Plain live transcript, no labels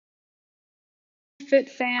Fit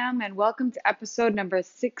Fam, and welcome to episode number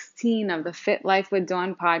 16 of the Fit Life with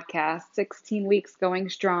Dawn podcast. 16 weeks going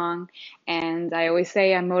strong. And I always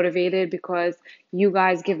say I'm motivated because you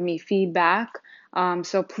guys give me feedback.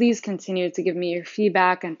 So please continue to give me your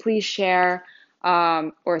feedback and please share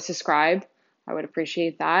or subscribe. I would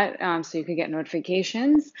appreciate that so you could get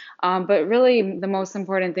notifications. But really, the most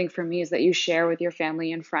important thing for me is that you share with your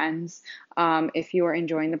family and friends if you are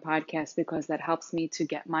enjoying the podcast, because that helps me to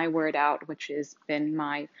get my word out, which has been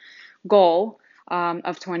my goal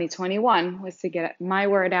of 2021, was to get my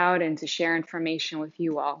word out and to share information with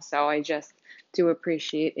you all. So I just do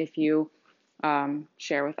appreciate if you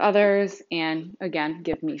share with others and, again,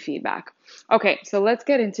 give me feedback. Okay, so let's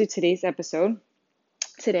get into today's episode.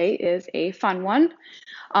 Today is a fun one,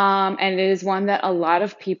 and it is one that a lot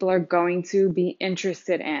of people are going to be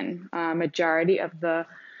interested in. Majority of the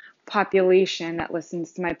population that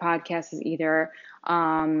listens to my podcast is either,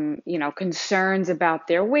 concerns about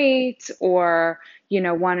their weight or,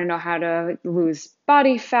 want to know how to lose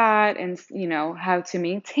body fat and, how to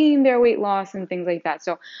maintain their weight loss and things like that.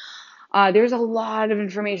 So there's a lot of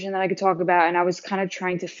information that I could talk about, and I was kind of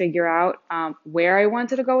trying to figure out where I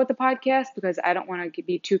wanted to go with the podcast because I don't want to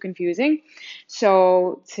be too confusing.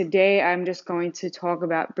 So today I'm just going to talk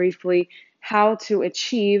about briefly how to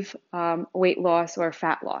achieve weight loss or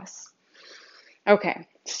fat loss. Okay,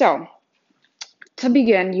 so to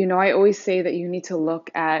begin, I always say that you need to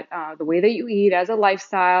look at the way that you eat as a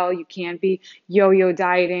lifestyle. You can't be yo-yo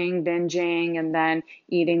dieting, binging, and then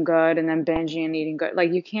eating good, and then binging and eating good.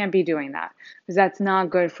 Like, you can't be doing that because that's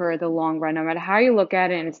not good for the long run. No matter how you look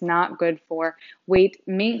at it, and it's not good for weight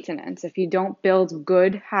maintenance. If you don't build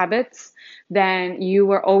good habits, then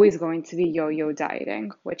you are always going to be yo-yo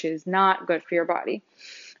dieting, which is not good for your body.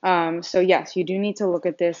 So yes, you do need to look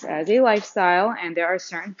at this as a lifestyle, and there are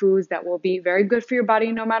certain foods that will be very good for your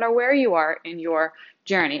body no matter where you are in your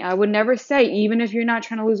journey. I would never say, even if you're not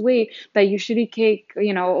trying to lose weight, that you should eat cake.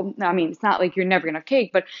 It's not like you're never gonna have cake,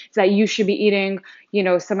 but it's that you should be eating,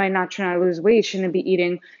 somebody not trying to lose weight shouldn't be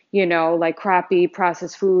eating, like crappy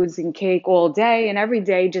processed foods and cake all day and every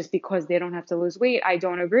day just because they don't have to lose weight. I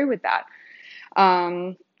don't agree with that.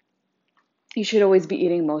 You should always be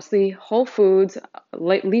eating mostly whole foods,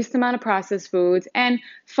 least amount of processed foods, and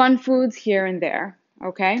fun foods here and there,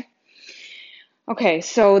 okay? Okay,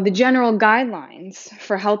 so the general guidelines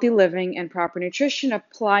for healthy living and proper nutrition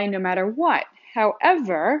apply no matter what.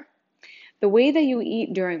 However, the way that you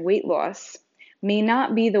eat during weight loss may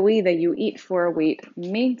not be the way that you eat for weight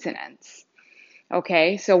maintenance.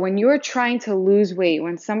 Okay, so when you're trying to lose weight,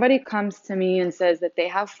 when somebody comes to me and says that they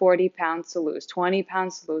have 40 pounds to lose, 20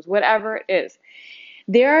 pounds to lose, whatever it is,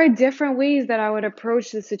 there are different ways that I would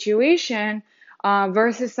approach the situation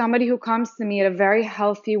versus somebody who comes to me at a very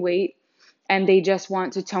healthy weight and they just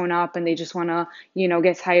want to tone up and they just want to,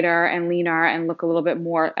 get tighter and leaner and look a little bit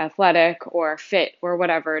more athletic or fit or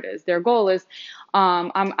whatever it is. Their goal is,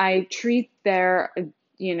 I treat their,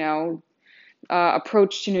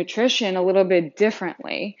 approach to nutrition a little bit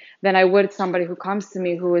differently than I would somebody who comes to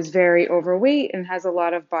me who is very overweight and has a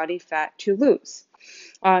lot of body fat to lose.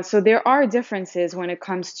 So there are differences when it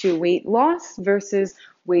comes to weight loss versus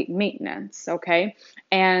weight maintenance, okay?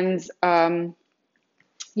 And,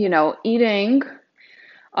 eating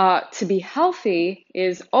to be healthy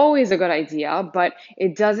is always a good idea, but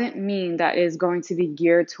it doesn't mean that it is going to be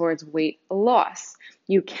geared towards weight loss.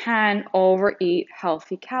 You can overeat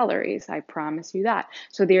healthy calories. I promise you that.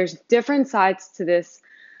 So there's different sides to this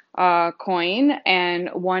coin, and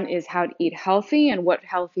one is how to eat healthy and what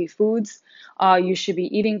healthy foods you should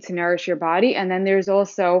be eating to nourish your body. And then there's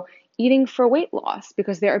also eating for weight loss,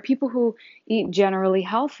 because there are people who eat generally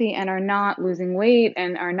healthy and are not losing weight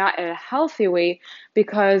and are not at a healthy weight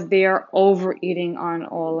because they are overeating on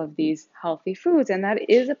all of these healthy foods. And that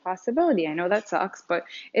is a possibility. I know that sucks, but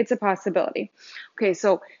it's a possibility. Okay,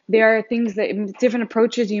 so there are things that different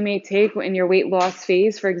approaches you may take in your weight loss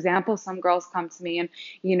phase. For example, some girls come to me and,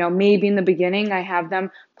 maybe in the beginning I have them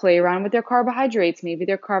play around with their carbohydrates. Maybe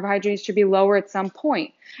their carbohydrates should be lower at some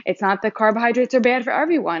point. It's not that carbohydrates are bad for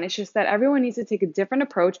everyone. It's just that everyone needs to take a different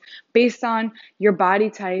approach based on your body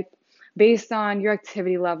type, based on your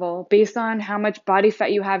activity level, based on how much body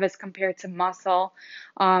fat you have as compared to muscle.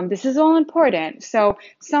 This is all important. So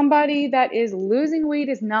somebody that is losing weight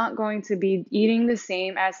is not going to be eating the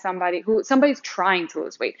same as somebody's trying to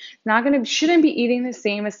lose weight. Shouldn't be eating the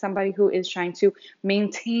same as somebody who is trying to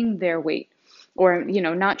maintain their weight, or,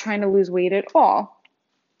 not trying to lose weight at all.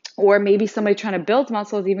 Or maybe somebody trying to build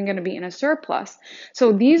muscle is even going to be in a surplus.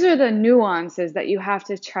 So these are the nuances that you have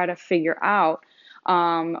to try to figure out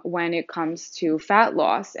when it comes to fat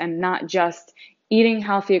loss, and not just eating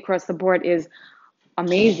healthy across the board is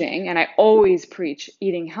amazing. And I always preach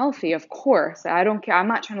eating healthy, of course. I don't care. I'm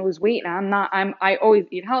not trying to lose weight. And I always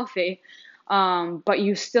eat healthy. But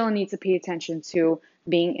you still need to pay attention to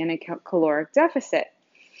being in a caloric deficit.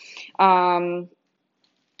 Um,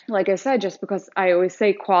 like I said, just because I always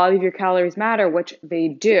say quality of your calories matter, which they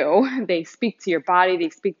do. They speak to your body, they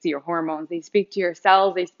speak to your hormones, they speak to your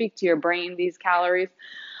cells, they speak to your brain, these calories.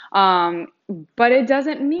 Um, but it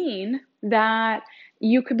doesn't mean that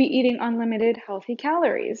you could be eating unlimited healthy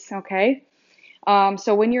calories, okay?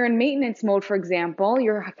 So when you're in maintenance mode, for example,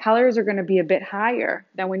 your calories are going to be a bit higher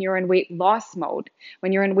than when you're in weight loss mode.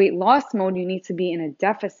 When you're in weight loss mode, you need to be in a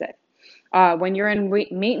deficit. When you're in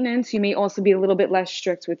weight maintenance, you may also be a little bit less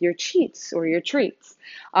strict with your cheats or your treats.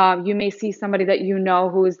 You may see somebody that you know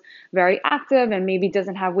who's very active and maybe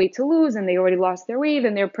doesn't have weight to lose and they already lost their weight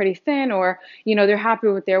and they're pretty thin, or they're happy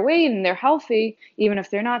with their weight and they're healthy, even if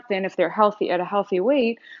they're not thin, if they're healthy at a healthy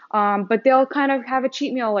weight. But they'll kind of have a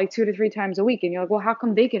cheat meal like 2 to 3 times a week, and you're like, well, how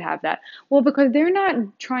come they could have that? Well, because they're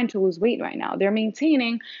not trying to lose weight right now. They're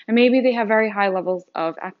maintaining, and maybe they have very high levels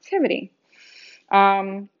of activity.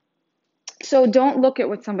 Um, so don't look at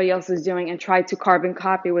what somebody else is doing and try to carbon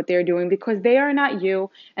copy what they're doing, because they are not you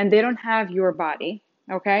and they don't have your body.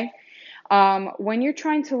 Okay. When you're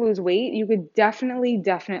trying to lose weight, you could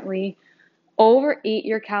definitely overeat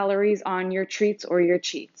your calories on your treats or your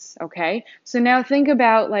cheats. Okay. So now think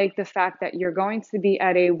about like the fact that you're going to be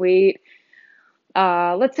at a weight.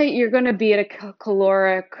 Let's say you're going to be at a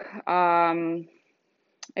caloric,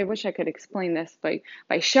 I wish I could explain this by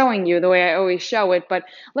showing you the way I always show it, but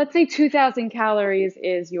let's say 2,000 calories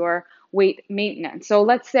is your weight maintenance. So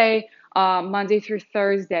let's say Monday through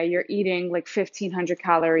Thursday, you're eating like 1,500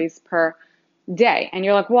 calories per day. And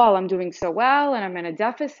you're like, well, I'm doing so well and I'm in a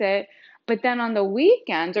deficit. But then on the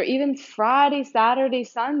weekends, or even Friday, Saturday,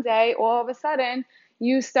 Sunday, all of a sudden,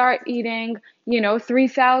 you start eating,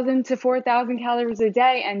 3,000 to 4,000 calories a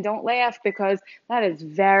day. And don't laugh, because that is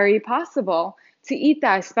very possible to eat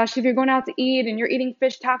that, especially if you're going out to eat and you're eating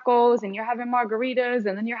fish tacos and you're having margaritas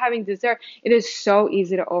and then you're having dessert. It is so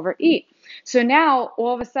easy to overeat. So now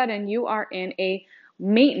all of a sudden you are in a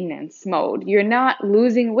maintenance mode. You're not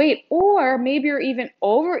losing weight, or maybe you're even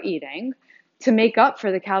overeating to make up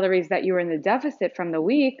for the calories that you were in the deficit from the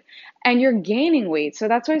week, and you're gaining weight. So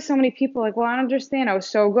that's why so many people are like, well, I don't understand. I was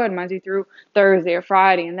so good Monday through Thursday or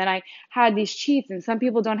Friday, and then I had these cheats. And some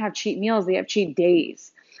people don't have cheat meals, they have cheat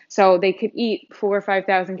days. So they could eat 4,000 or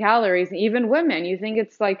 5,000 calories. And even women, you think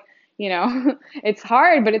it's like, it's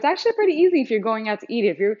hard, but it's actually pretty easy if you're going out to eat.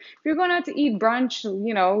 If you're going out to eat brunch,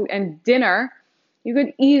 and dinner, you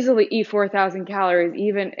could easily eat 4,000 calories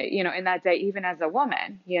even, in that day, even as a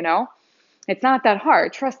woman. It's not that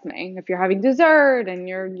hard, trust me. If you're having dessert and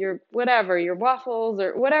your whatever, your waffles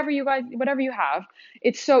or whatever whatever you have,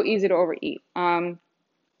 it's so easy to overeat.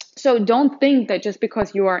 So don't think that just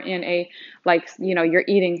because you are in a, like, you're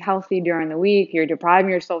eating healthy during the week, you're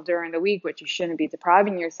depriving yourself during the week, which you shouldn't be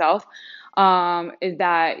depriving yourself, is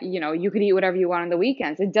that, you could eat whatever you want on the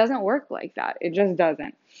weekends. It doesn't work like that. It just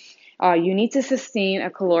doesn't. You need to sustain a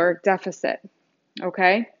caloric deficit.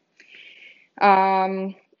 Okay.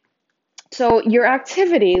 So your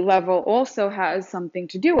activity level also has something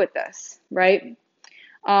to do with this, right?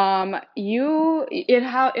 It'll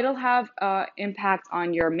have impact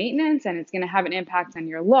on your maintenance, and it's going to have an impact on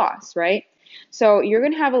your loss, right? So you're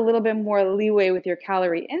going to have a little bit more leeway with your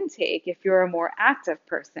calorie intake if you're a more active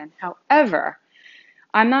person. However,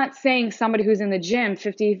 I'm not saying somebody who's in the gym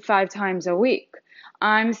 55 times a week.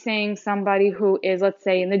 I'm saying somebody who is, let's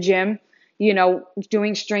say, in the gym,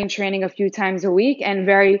 doing strength training a few times a week and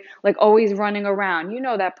very, like, always running around. You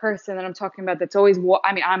know that person that I'm talking about that's always,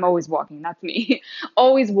 I'm always walking. That's me.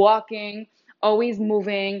 Always walking, always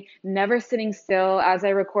moving, never sitting still as I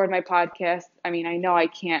record my podcast. I know I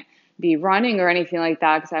can't be running or anything like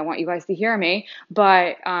that because I want you guys to hear me,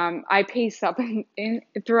 but I pace up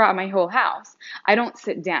throughout my whole house. I don't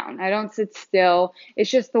sit down. I don't sit still. It's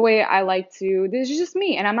just the way I like to. This is just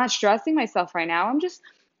me, and I'm not stressing myself right now. I'm just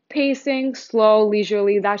pacing, slow,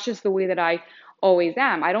 leisurely. That's just the way that I always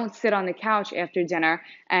am. I don't sit on the couch after dinner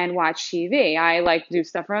and watch TV. I like to do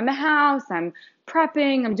stuff around the house. I'm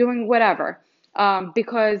prepping. I'm doing whatever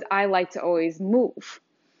because I like to always move.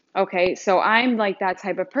 Okay, so I'm like that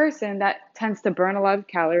type of person that tends to burn a lot of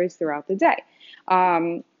calories throughout the day.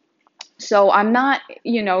 So I'm not,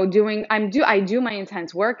 I do my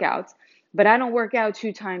intense workouts, but I don't work out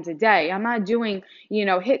 2 times a day. I'm not doing,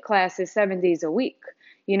 HIIT classes 7 days a week.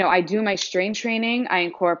 I do my strength training. I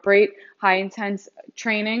incorporate high intense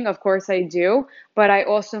training. Of course I do, but I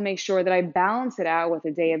also make sure that I balance it out with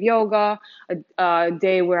a day of yoga, a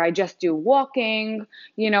day where I just do walking.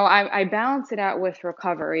 I balance it out with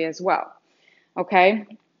recovery as well. Okay.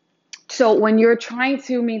 So when you're trying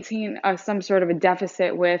to maintain some sort of a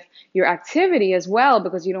deficit with your activity as well,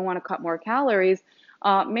 because you don't want to cut more calories,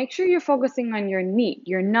 make sure you're focusing on your NEAT,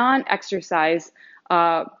 your non-exercise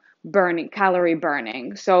uh, calorie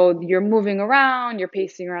burning. So you're moving around, you're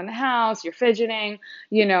pacing around the house, you're fidgeting,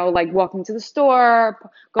 like walking to the store,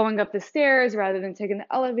 going up the stairs rather than taking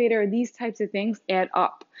the elevator. These types of things add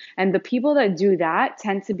up. And the people that do that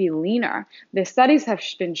tend to be leaner. The studies have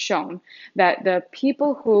been shown that the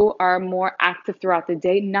people who are more active throughout the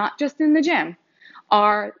day, not just in the gym,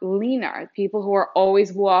 are leaner. People who are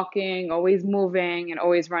always walking, always moving, and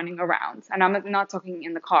always running around. And I'm not talking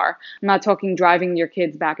in the car. I'm not talking driving your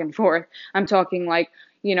kids back and forth. I'm talking like,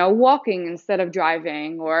 walking instead of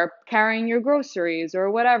driving, or carrying your groceries or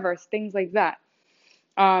whatever, things like that.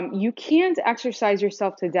 You can't exercise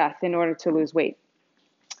yourself to death in order to lose weight.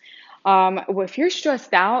 If you're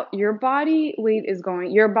stressed out, your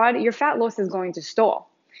fat loss is going to stall.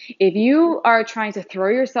 If you are trying to throw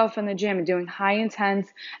yourself in the gym and doing high intense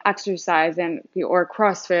exercise or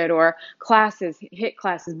CrossFit or classes, HIIT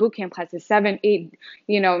classes, boot camp classes, 7, 8,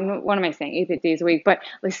 what am I saying? 8 days a week, but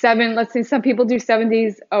like 7, let's say some people do 7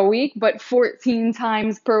 days a week, but 14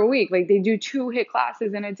 times per week. Like they do 2 HIIT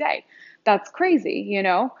classes in a day. That's crazy.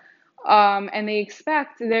 And they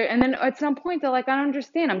expect and then at some point they're like, I don't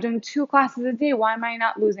understand. I'm doing 2 classes a day. Why am I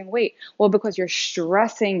not losing weight? Well, because you're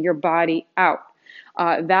stressing your body out.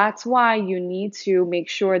 That's why you need to make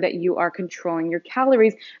sure that you are controlling your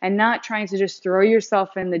calories and not trying to just throw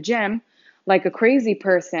yourself in the gym like a crazy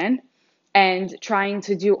person and trying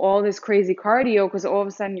to do all this crazy cardio, because all of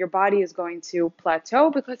a sudden your body is going to plateau,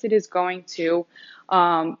 because it is going to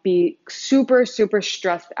be super, super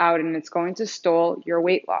stressed out, and it's going to stall your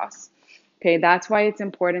weight loss. Okay, that's why it's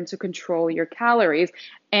important to control your calories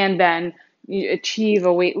and then you achieve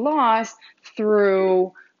a weight loss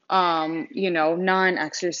through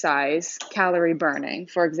non-exercise calorie burning.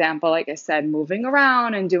 For example, like I said, moving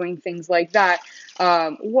around and doing things like that,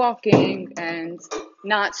 walking, and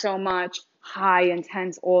not so much high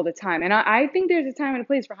intense all the time. And I think there's a time and a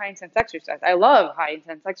place for high intense exercise. I love high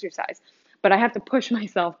intense exercise, but I have to push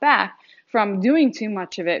myself back from doing too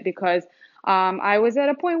much of it, because I was at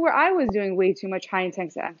a point where I was doing way too much high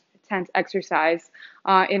intense exercise,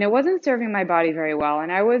 and it wasn't serving my body very well.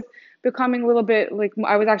 And I was becoming a little bit like,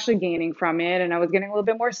 I was actually gaining from it, and I was getting a little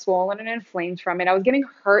bit more swollen and inflamed from it. I was getting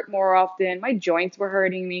hurt more often. My joints were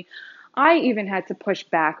hurting me. I even had to push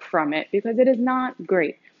back from it because it is not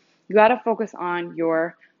great. You got to focus on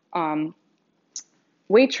your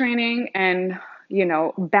weight training and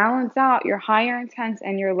balance out your higher intense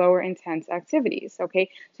and your lower intense activities. Okay,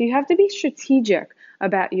 so you have to be strategic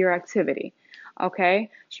about your activity. Okay,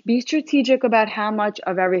 be strategic about how much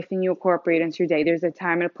of everything you incorporate into your day. There's a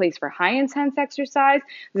time and a place for high intense exercise.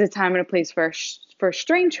 There's a time and a place for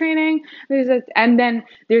strength training. And then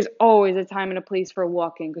there's always a time and a place for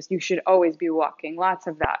walking, because you should always be walking. Lots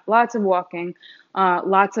of that, lots of walking,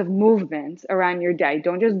 lots of movement around your day.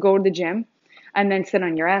 Don't just go to the gym and then sit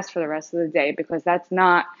on your ass for the rest of the day, because that's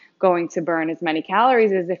not going to burn as many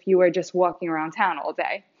calories as if you were just walking around town all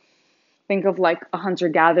day. Think of like a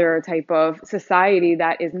hunter-gatherer type of society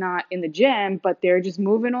that is not in the gym, but they're just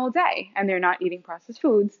moving all day and they're not eating processed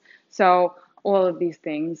foods. So all of these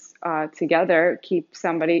things together kept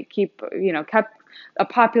a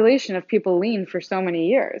population of people lean for so many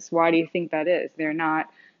years. Why do you think that is?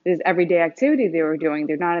 There's everyday activity they were doing.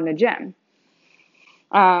 They're not in the gym.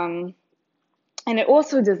 And it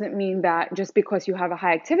also doesn't mean that just because you have a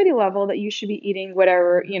high activity level that you should be eating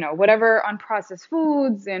whatever unprocessed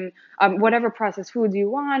foods and whatever processed foods you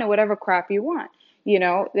want or whatever crap you want.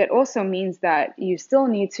 That also means that you still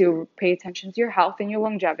need to pay attention to your health and your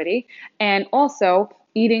longevity. And also,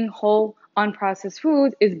 eating whole unprocessed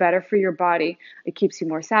foods is better for your body. It keeps you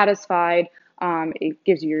more satisfied. It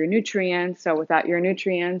gives you your nutrients. So without your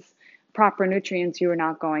proper nutrients, you are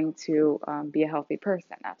not going to be a healthy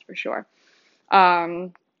person. That's for sure.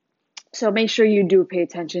 So make sure you do pay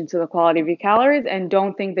attention to the quality of your calories, and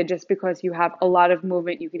don't think that just because you have a lot of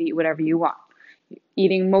movement, you can eat whatever you want.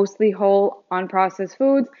 Eating mostly whole, unprocessed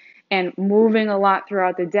foods and moving a lot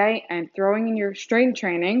throughout the day and throwing in your strength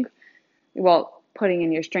training, putting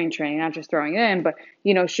in your strength training, not just throwing it in, but,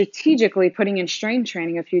 strategically putting in strength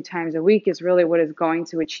training a few times a week is really what is going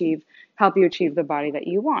to help you achieve the body that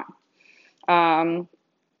you want.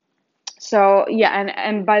 So yeah,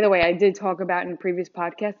 and by the way, I did talk about in previous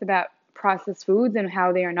podcasts about processed foods and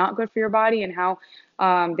how they are not good for your body, and how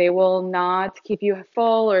they will not keep you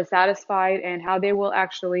full or satisfied, and how they will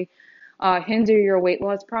actually hinder your weight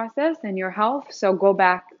loss process and your health. So go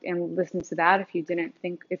back and listen to that if you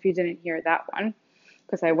didn't hear that one,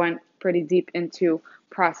 because I went pretty deep into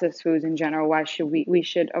processed foods in general. Why should we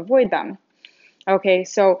should avoid them? Okay,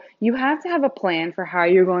 so you have to have a plan for how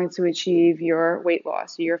you're going to achieve your weight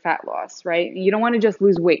loss, your fat loss, right? You don't want to just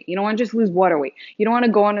lose weight. You don't want to just lose water weight. You don't want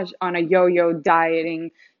to go on a yo-yo dieting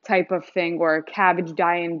type of thing, or a cabbage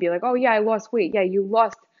diet and be like, "Oh yeah, I lost weight." Yeah, you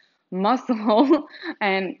lost muscle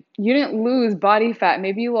and you didn't lose body fat.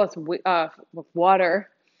 Maybe you lost water,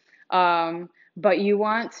 but you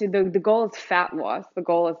want to, the goal is fat loss. The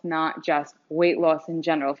goal is not just weight loss in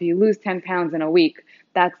general. If you lose 10 pounds in a week,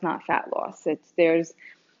 that's not fat loss.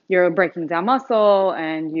 You're breaking down muscle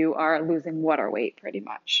and you are losing water weight pretty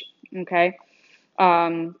much. Okay.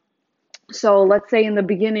 Um, so let's say in the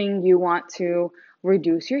beginning you want to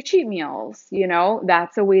reduce your cheat meals.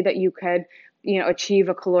 That's a way that you could, achieve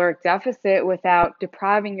a caloric deficit without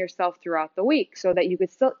depriving yourself throughout the week, so that you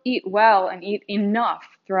could still eat well and eat enough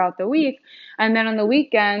throughout the week. And then on the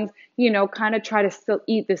weekends, kind of try to still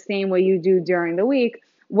eat the same way you do during the week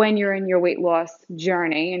when you're in your weight loss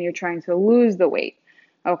journey and you're trying to lose the weight.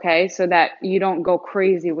 Okay, so that you don't go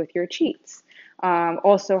crazy with your cheats.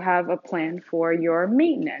 Also have a plan for your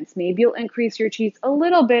maintenance. Maybe you'll increase your cheats a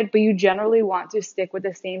little bit, but you generally want to stick with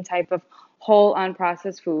the same type of whole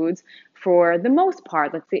unprocessed foods for the most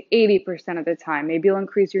part. Let's say 80% of the time. Maybe you'll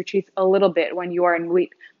increase your cheats a little bit when you are in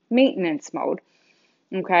weight maintenance mode.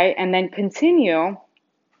 Okay, and then continue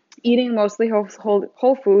eating mostly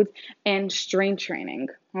whole foods and strength training.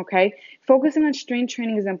 Okay, focusing on strength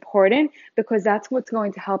training is important because that's what's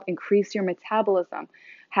going to help increase your metabolism.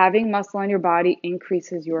 Having muscle on your body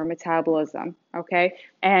increases your metabolism. Okay,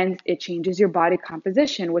 and it changes your body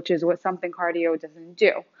composition, which is what something cardio doesn't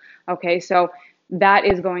do. Okay, so that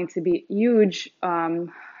is going to be huge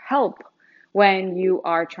help when you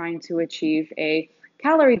are trying to achieve a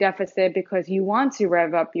calorie deficit, because you want to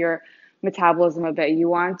rev up your metabolism a bit. You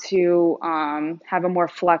want to have a more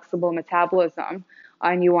flexible metabolism,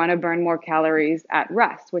 and you want to burn more calories at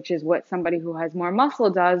rest, which is what somebody who has more muscle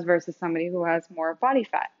does versus somebody who has more body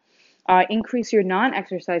fat. Increase your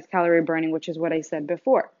non-exercise calorie burning, which is what I said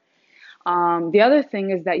before. The other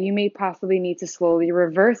thing is that you may possibly need to slowly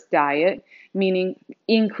reverse diet, meaning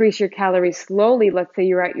increase your calories slowly. Let's say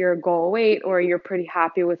you're at your goal weight or you're pretty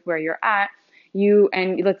happy with where you're at.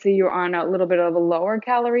 And let's say you're on a little bit of a lower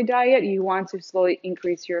calorie diet, you want to slowly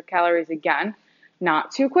increase your calories again,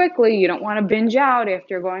 not too quickly. You don't want to binge out after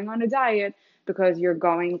you're going on a diet, because you're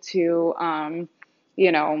going to,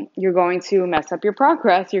 you're going to mess up your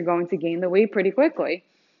progress. You're going to gain the weight pretty quickly.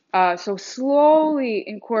 So slowly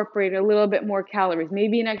incorporate a little bit more calories,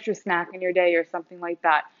 maybe an extra snack in your day or something like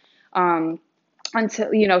that.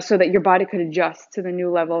 Until, so that your body could adjust to the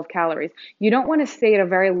new level of calories. You don't want to stay at a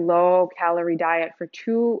very low calorie diet for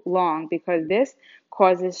too long, because this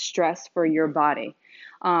causes stress for your body.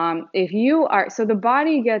 So the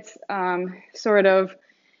body gets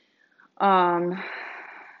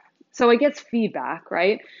so it gets feedback,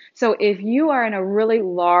 right? So if you are in a really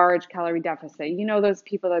large calorie deficit, those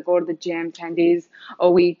people that go to the gym 10 days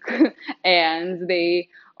a week and they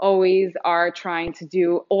always are trying to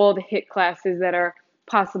do all the HIIT classes that are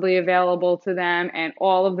possibly available to them and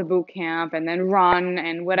all of the boot camp and then run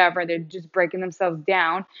and whatever. They're just breaking themselves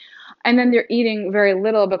down. And then they're eating very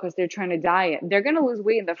little because they're trying to diet. They're going to lose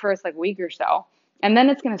weight in the first week or so. And then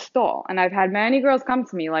it's going to stall. And I've had many girls come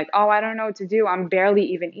to me like, "Oh, I don't know what to do. I'm barely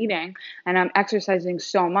even eating and I'm exercising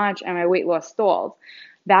so much and my weight loss stalled."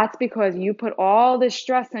 That's because you put all this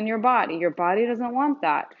stress on your body. Your body doesn't want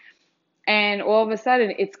that. And all of a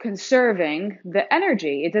sudden, it's conserving the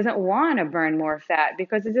energy. It doesn't want to burn more fat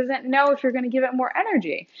because it doesn't know if you're going to give it more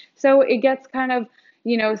energy. So it gets kind of,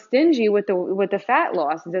 stingy with the fat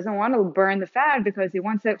loss. It doesn't want to burn the fat because it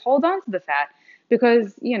wants to hold on to the fat,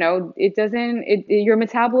 because, your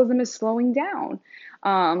metabolism is slowing down.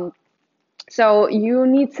 So you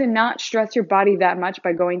need to not stress your body that much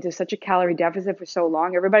by going to such a calorie deficit for so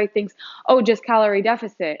long. Everybody thinks, oh, just calorie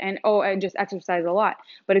deficit and I just exercise a lot.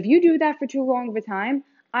 But if you do that for too long of a time,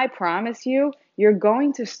 I promise you, you're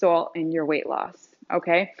going to stall in your weight loss.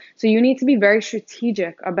 Okay. So you need to be very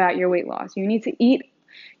strategic about your weight loss. You need to eat.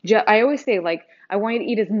 I always say, I want you to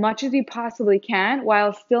eat as much as you possibly can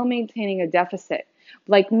while still maintaining a deficit.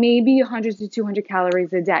 Maybe 100 to 200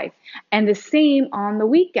 calories a day. And the same on the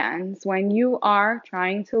weekends when you are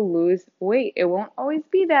trying to lose weight. It won't always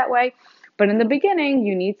be that way, but in the beginning,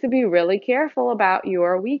 you need to be really careful about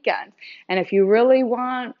your weekends. And if you really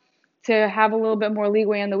want, to have a little bit more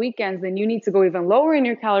leeway on the weekends, then you need to go even lower in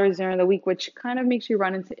your calories during the week, which kind of makes you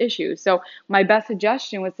run into issues. So my best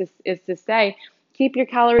suggestion is to say, keep your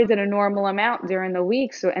calories at a normal amount during the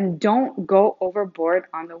week. So, and don't go overboard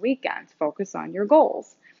on the weekends. Focus on your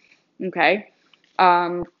goals. Okay.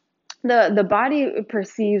 Um, the body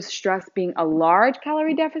perceives stress being a large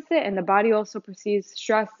calorie deficit, and the body also perceives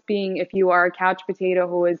stress being if you are a couch potato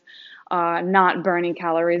who is not burning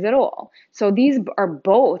calories at all. So these are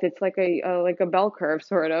both. It's like a bell curve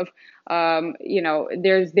sort of.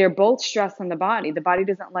 They're both stress on the body. The body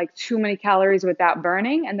doesn't like too many calories without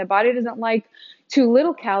burning, and the body doesn't like too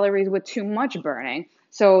little calories with too much burning.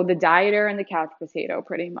 So the dieter and the couch potato,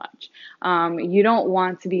 pretty much. You don't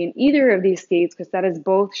want to be in either of these states because that is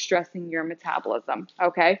both stressing your metabolism.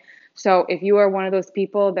 Okay. So if you are one of those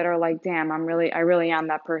people that are like, damn, I really am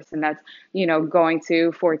that person that's, going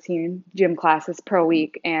to 14 gym classes per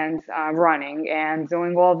week and running and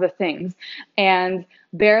doing all the things and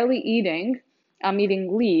barely eating, I'm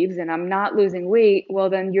eating leaves and I'm not losing weight, well,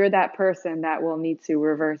 then you're that person that will need to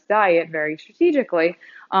reverse diet very strategically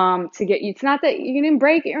to get you. It's not that you didn't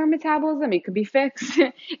break your metabolism, it could be fixed.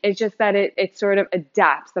 It's just that it sort of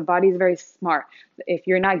adapts. The body is very smart. If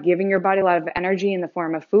you're not giving your body a lot of energy in the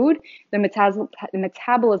form of food, the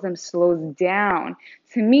metabolism slows down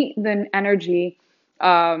to meet the energy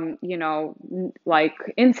like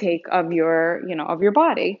intake of your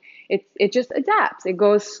body. It just adapts. It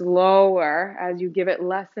goes slower as you give it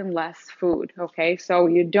less and less food. Okay, so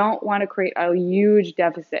you don't want to create a huge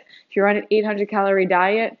deficit. If you're on an 800 calorie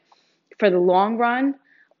diet for the long run,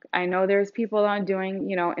 I know there's people on doing,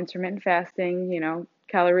 intermittent fasting,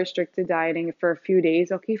 calorie restricted dieting for a few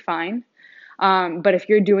days. Okay, fine. But if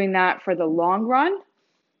you're doing that for the long run,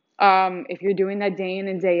 if you're doing that day in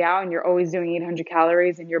and day out and you're always doing 800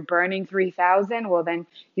 calories and you're burning 3,000, well, then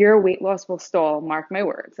your weight loss will stall. Mark my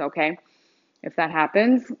words, okay? If that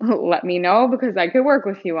happens, let me know because I could work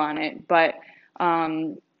with you on it. But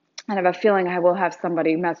I have a feeling I will have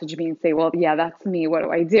somebody message me and say, well, yeah, that's me. What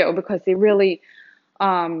do I do? Because they really,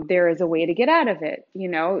 there is a way to get out of it.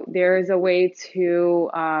 There is a way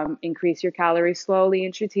to increase your calories slowly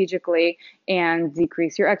and strategically and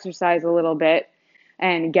decrease your exercise a little bit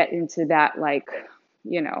and get into that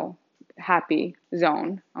happy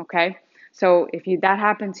zone. Okay. So if that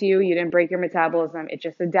happened to you, you didn't break your metabolism, it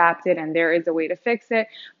just adapted and there is a way to fix it.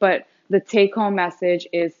 But the take home message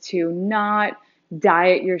is to not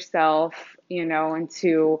diet yourself,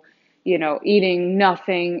 into, eating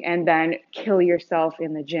nothing and then kill yourself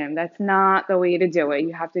in the gym. That's not the way to do it.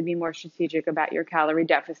 You have to be more strategic about your calorie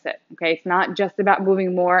deficit. Okay. It's not just about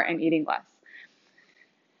moving more and eating less.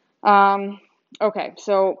 Okay,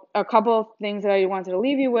 so a couple of things that I wanted to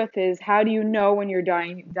leave you with is how do you know when you're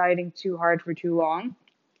dieting too hard for too long?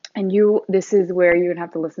 And this is where you would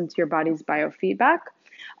have to listen to your body's biofeedback.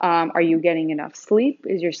 Are you getting enough sleep?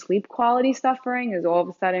 Is your sleep quality suffering? Is all of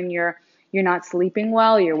a sudden you're not sleeping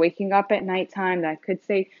well? You're waking up at nighttime. That could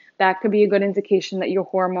be a good indication that your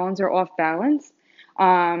hormones are off balance.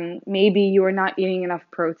 Maybe you are not eating enough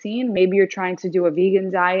protein. Maybe you're trying to do a vegan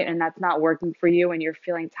diet and that's not working for you and you're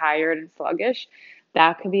feeling tired and sluggish.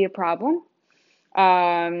 That could be a problem.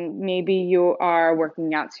 Maybe you are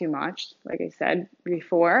working out too much, like I said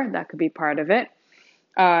before. That could be part of it.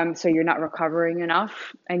 So you're not recovering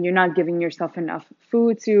enough and you're not giving yourself enough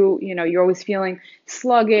food to, you're always feeling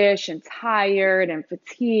sluggish and tired and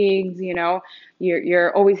fatigued,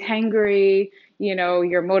 you're always hangry,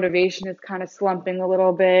 your motivation is kind of slumping a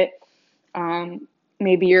little bit.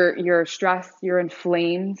 Maybe you're stressed, you're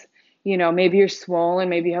inflamed, maybe you're swollen,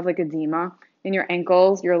 maybe you have like edema in your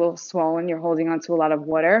ankles, you're a little swollen, you're holding on to a lot of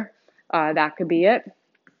water. That could be it.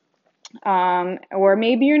 Or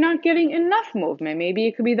maybe you're not getting enough movement. Maybe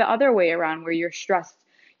it could be the other way around where you're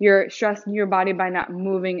stressing your body by not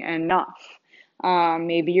moving enough.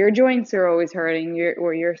 Maybe your joints are always hurting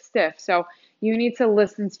or you're stiff. So you need to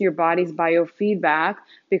listen to your body's biofeedback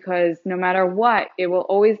because no matter what, it will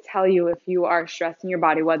always tell you if you are stressing your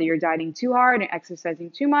body, whether you're dieting too hard and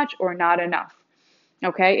exercising too much or not enough.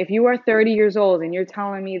 Okay, if you are 30 years old and you're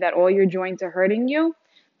telling me that all your joints are hurting you,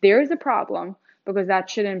 there's a problem because that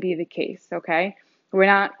shouldn't be the case. Okay, we're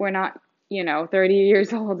not, 30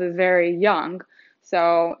 years old is very young.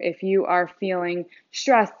 So if you are feeling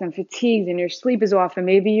stressed and fatigued and your sleep is off and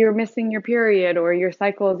maybe you're missing your period or your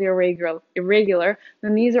cycle is irregular,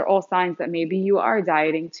 then these are all signs that maybe you are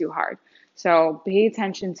dieting too hard. So pay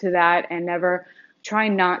attention to that and never try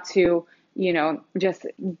not to, just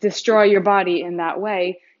destroy your body in that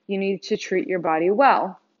way. You need to treat your body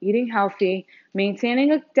well, eating healthy,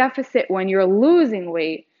 maintaining a deficit when you're losing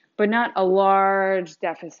weight, but not a large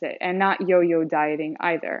deficit, and not yo-yo dieting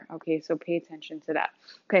either. Okay, so pay attention to that.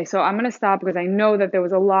 Okay, so I'm going to stop because I know that there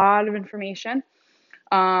was a lot of information.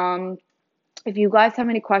 Um, if you guys have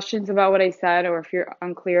any questions about what I said, or if you're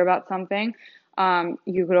unclear about something,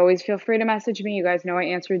 you could always feel free to message me. You guys know I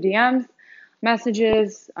answer DMs,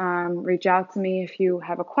 messages. Reach out to me if you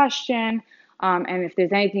have a question. And if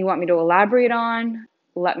there's anything you want me to elaborate on,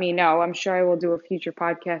 let me know. I'm sure I will do a future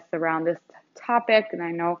podcast around this topic. And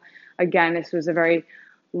I know, again, this was a very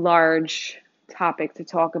large topic to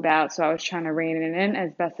talk about, so I was trying to rein it in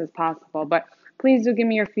as best as possible. But please do give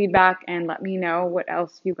me your feedback and let me know what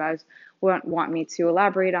else you guys want me to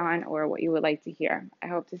elaborate on or what you would like to hear. I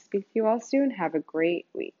hope to speak to you all soon. Have a great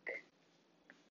week.